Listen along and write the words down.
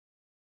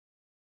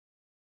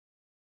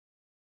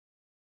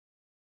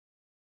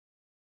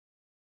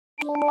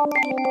So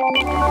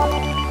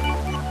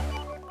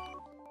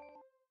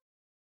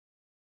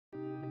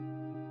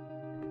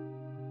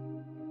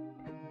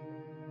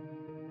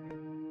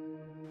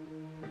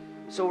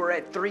we're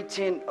at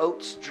 310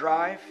 Oats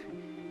Drive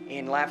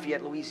in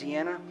Lafayette,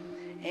 Louisiana.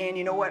 And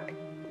you know what?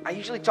 I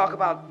usually talk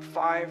about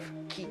 5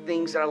 key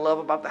things that I love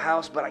about the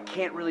house, but I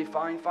can't really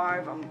find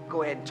 5. I'm going to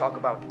go ahead and talk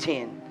about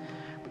 10.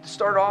 But to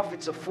start off,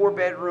 it's a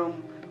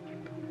 4-bedroom,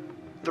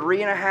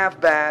 3.5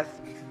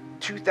 bath,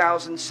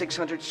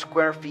 2,600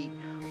 square feet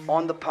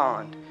on the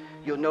pond.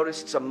 You'll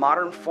notice it's a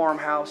modern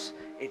farmhouse.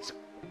 It's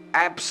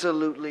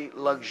absolutely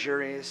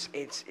luxurious.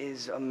 It's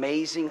an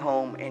amazing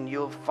home, and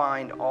you'll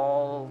find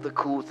all the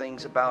cool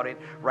things about it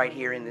right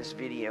here in this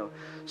video.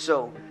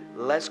 So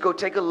let's go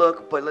take a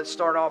look, but let's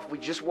start off. We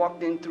just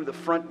walked in through the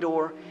front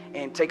door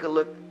and take a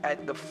look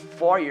at the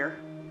foyer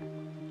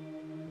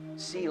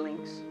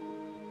ceilings,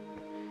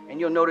 and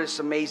you'll notice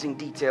amazing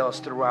details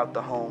throughout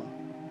the home.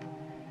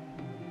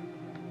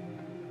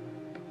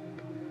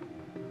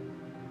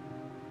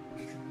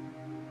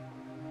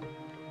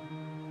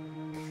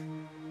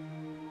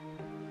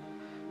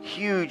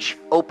 Huge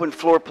open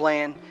floor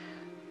plan.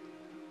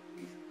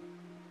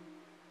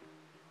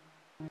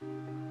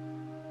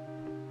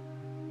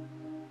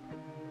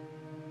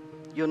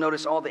 You'll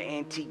notice all the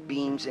antique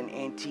beams and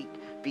antique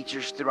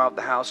features throughout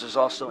the house. There's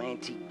also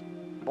antique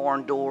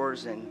barn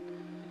doors, and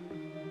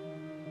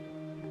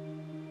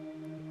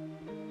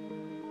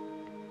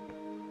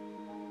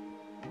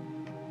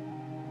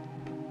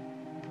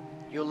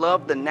you'll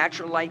love the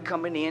natural light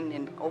coming in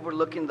and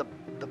overlooking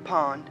the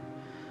pond.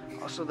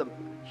 Also the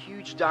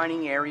huge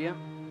dining area.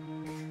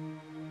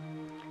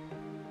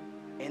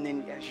 And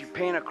then as you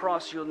pan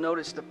across, you'll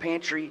notice the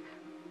pantry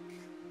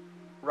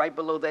right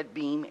below that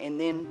beam, and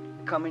then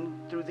coming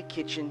through the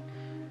kitchen,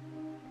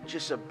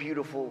 just a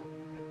beautiful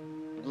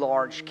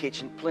large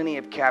kitchen, plenty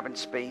of cabin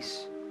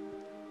space.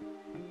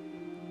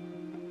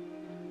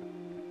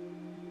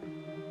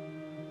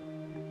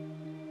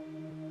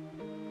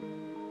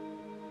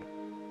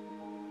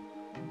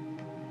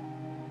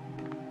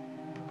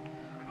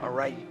 All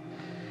right,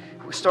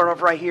 we start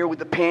off right here with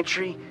the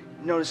pantry.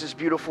 Notice this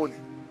beautiful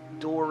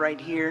door right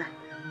here.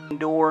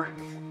 Door,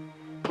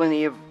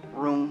 plenty of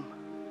room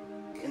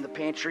in the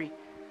pantry.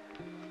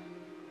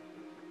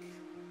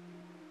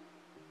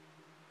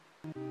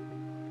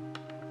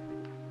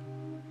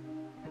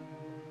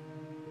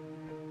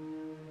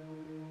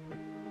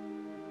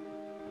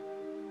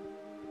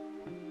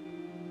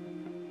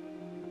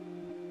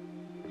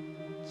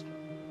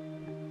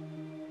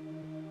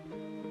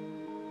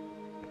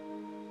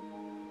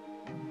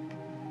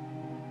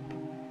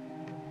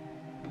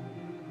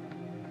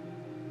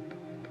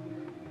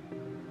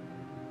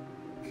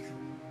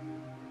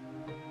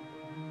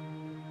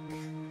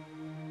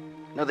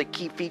 Another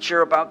key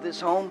feature about this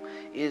home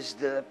is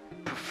the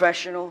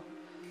professional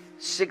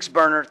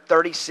 6-burner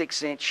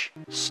 36-inch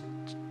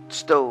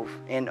stove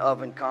and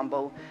oven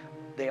combo.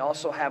 They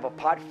also have a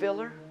pot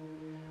filler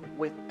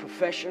with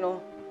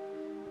professional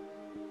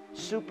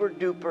super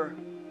duper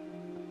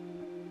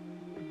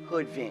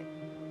hood vent.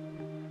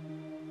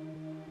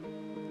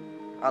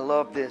 I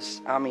love this.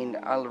 I mean,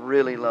 I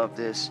really love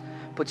this.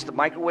 Puts the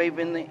microwave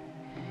in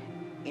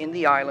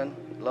the island.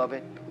 Love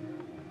it.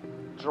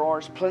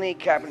 Drawers, plenty of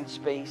cabinet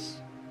space.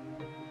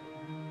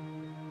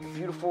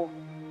 Beautiful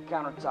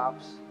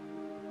countertops,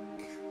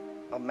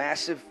 a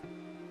massive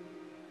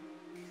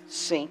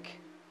sink,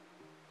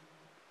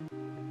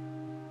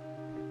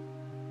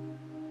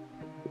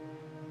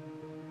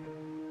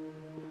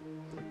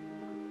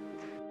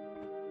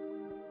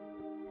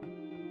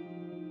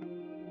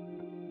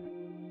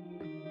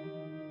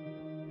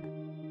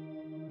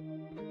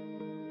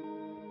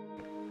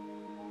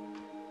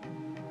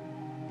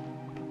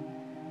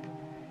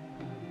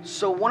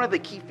 So one of the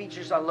key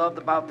features I loved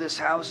about this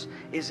house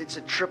is it's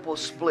a triple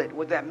split.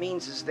 What that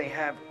means is they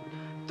have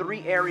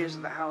 3 areas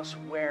of the house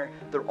where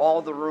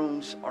all the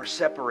rooms are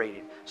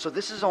separated. So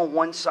this is on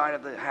one side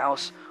of the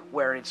house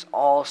where it's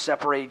all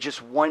separated,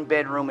 just 1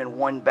 bedroom and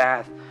 1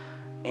 bath.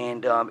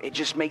 And it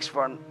just makes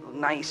for a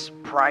nice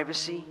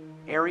privacy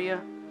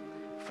area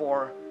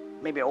for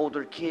maybe an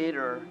older kid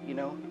or, you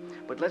know.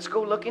 But let's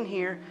go look in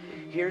here.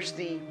 Here's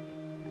the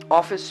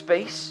office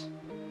space.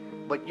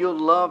 But you'll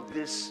love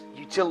this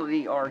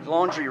utility or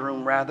laundry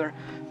room rather.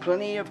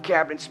 Plenty of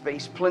cabinet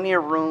space, plenty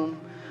of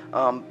room,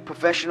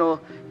 professional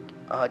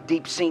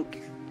deep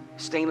sink,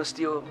 stainless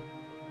steel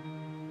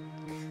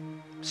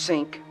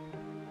sink.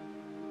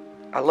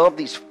 I love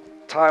these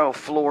tile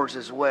floors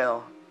as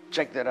well.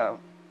 Check that out.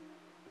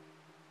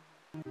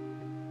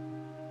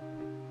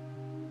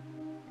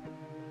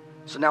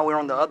 So now we're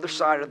on the other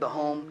side of the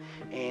home,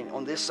 and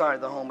on this side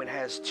of the home it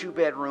has 2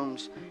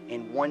 bedrooms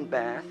and 1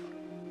 bath.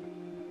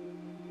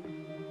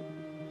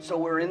 So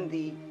we're in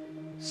the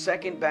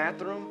 2nd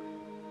bathroom.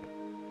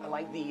 I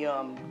like the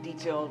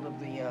detail of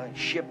the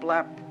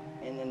shiplap,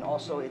 and then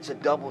also it's a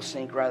double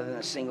sink rather than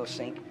a single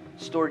sink.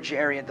 Storage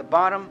area at the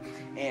bottom,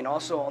 and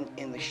also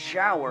in the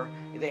shower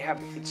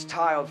it's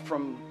tiled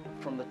from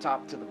the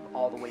top to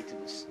all the way to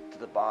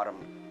the bottom,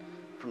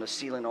 from the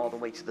ceiling all the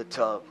way to the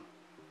tub.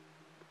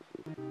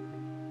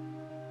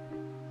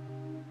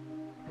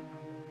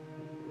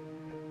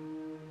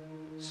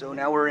 So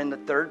now we're in the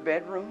third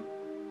bedroom.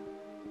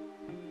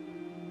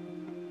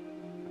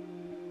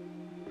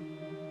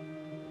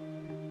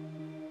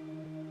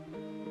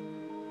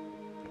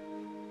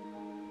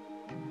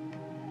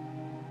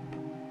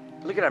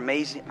 Look at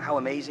how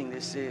amazing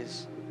this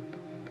is.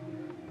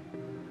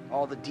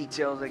 All the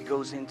details that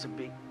goes into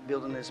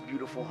building this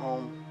beautiful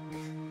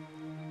home.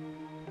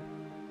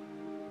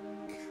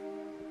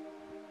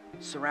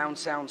 Surround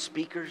sound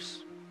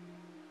speakers.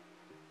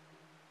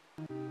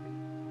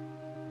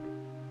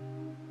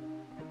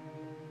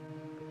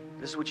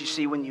 This is what you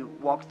see when you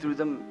walk through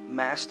the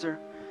master.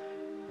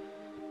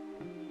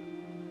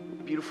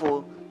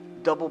 Beautiful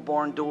double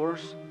barn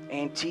doors,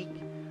 antique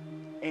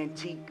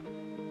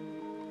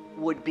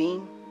wood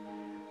beam.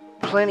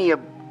 Plenty of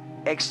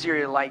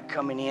exterior light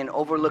coming in,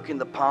 overlooking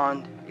the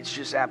pond. It's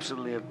just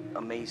absolutely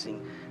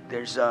amazing.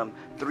 There's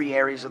 3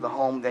 areas of the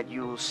home that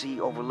you will see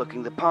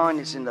overlooking the pond.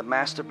 It's in the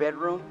master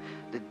bedroom,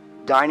 the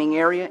dining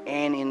area,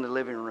 and in the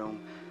living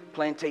room.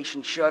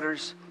 Plantation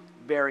shutters,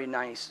 very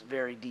nice,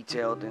 very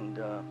detailed, and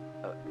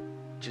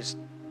just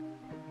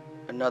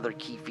another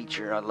key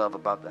feature I love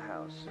about the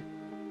house.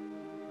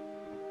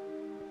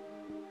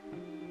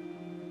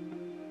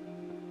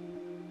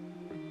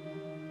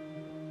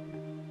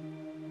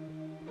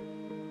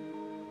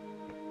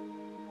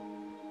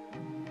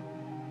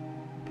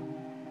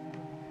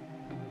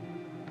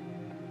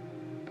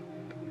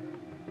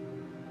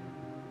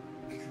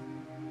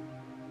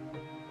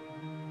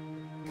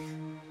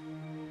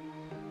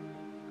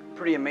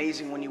 Pretty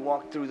amazing when you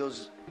walk through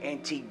those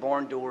antique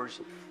barn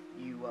doors.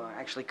 You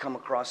actually come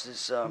across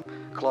this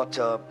claw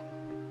tub.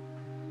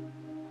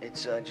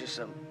 It's just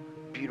a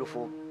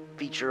beautiful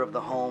feature of the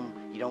home.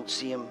 You don't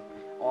see them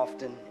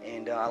often,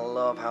 and I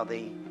love how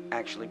they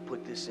actually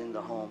put this in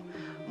the home.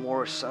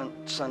 More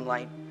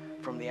sunlight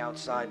from the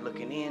outside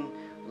looking in.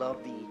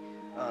 Love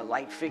the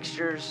light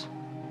fixtures,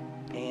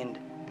 and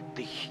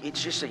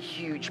it's just a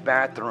huge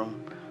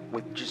bathroom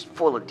with just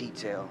full of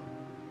detail.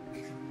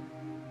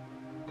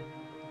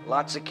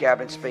 Lots of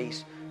cabinet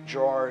space,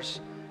 drawers,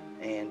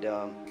 and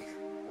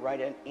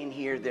right in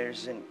here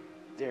there's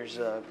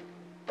a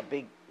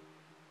big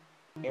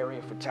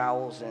area for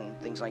towels and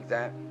things like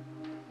that.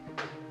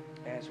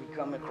 As we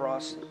come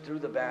across through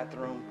the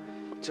bathroom,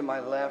 to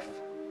my left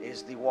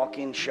is the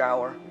walk-in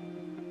shower,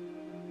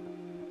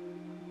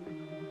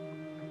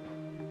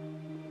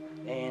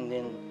 and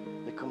then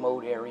the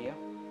commode area.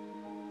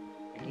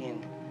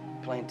 Again,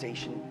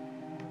 plantation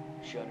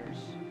shutters.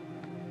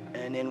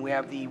 And then we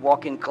have the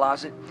walk-in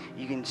closet.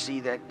 You can see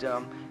that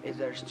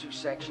there's 2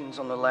 sections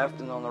on the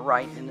left and on the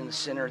right, and in the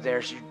center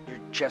there's your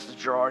chest of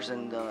drawers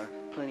and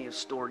plenty of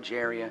storage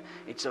area.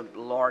 It's a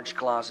large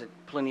closet,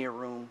 plenty of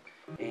room,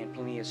 and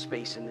plenty of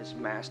space in this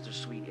master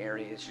suite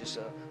area. It's just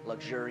a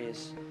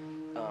luxurious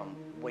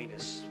way to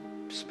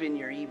spend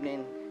your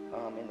evening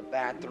in the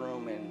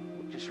bathroom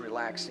and just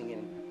relaxing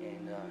and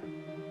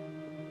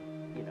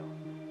you know.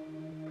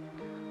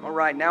 All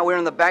right, now we're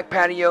in the back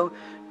patio.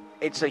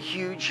 It's a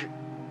huge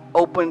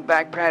open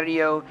back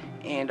patio,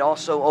 and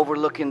also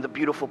overlooking the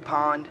beautiful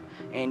pond,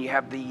 and you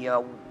have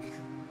the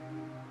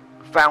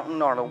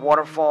fountain or the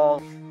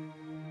waterfall.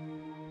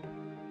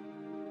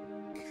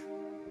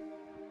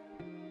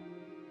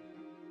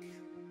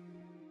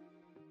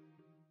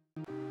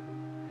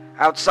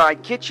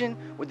 Outside kitchen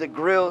with the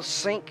grill,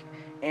 sink,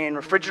 and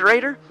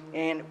refrigerator.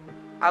 And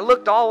I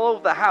looked all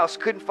over the house,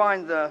 couldn't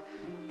find the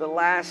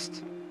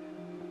last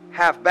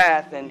half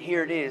bath, and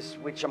here it is,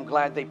 which I'm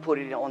glad they put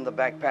it on the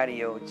back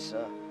patio. It's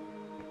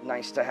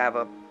nice to have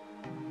a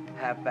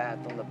half bath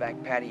on the back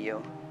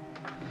patio.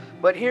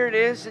 But here it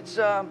is. It's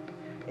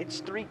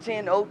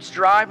 310 Oats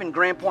Drive in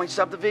Grande Pointe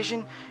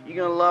Subdivision. You're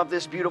gonna love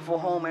this beautiful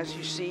home. As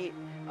you see,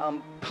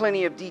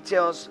 plenty of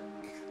details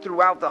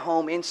throughout the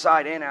home,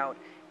 inside and out.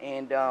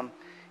 And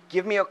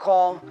give me a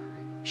call.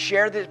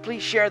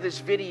 Please share this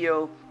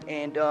video,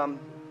 and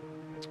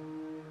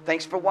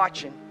thanks for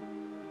watching.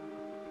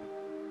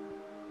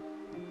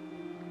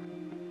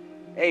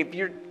 Hey, if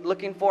you're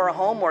looking for a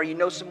home, or you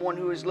know someone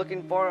who is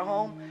looking for a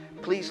home,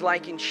 please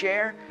like and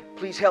share.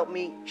 Please help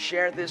me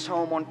share this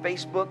home on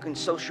Facebook and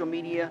social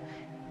media.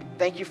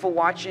 Thank you for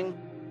watching.